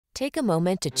Take a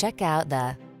moment to check out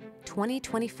the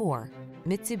 2024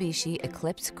 Mitsubishi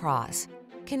Eclipse Cross.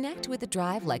 Connect with the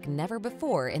drive like never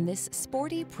before in this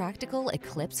sporty, practical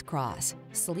Eclipse Cross.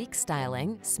 Sleek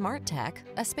styling, smart tech,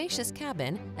 a spacious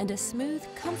cabin, and a smooth,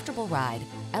 comfortable ride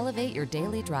elevate your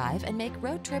daily drive and make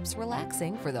road trips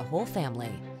relaxing for the whole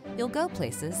family. You'll go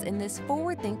places in this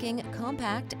forward-thinking,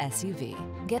 compact SUV.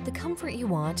 Get the comfort you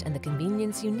want and the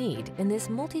convenience you need in this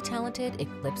multi-talented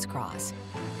Eclipse Cross.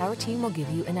 Our team will give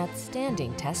you an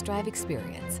outstanding test drive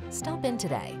experience. Stop in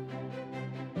today.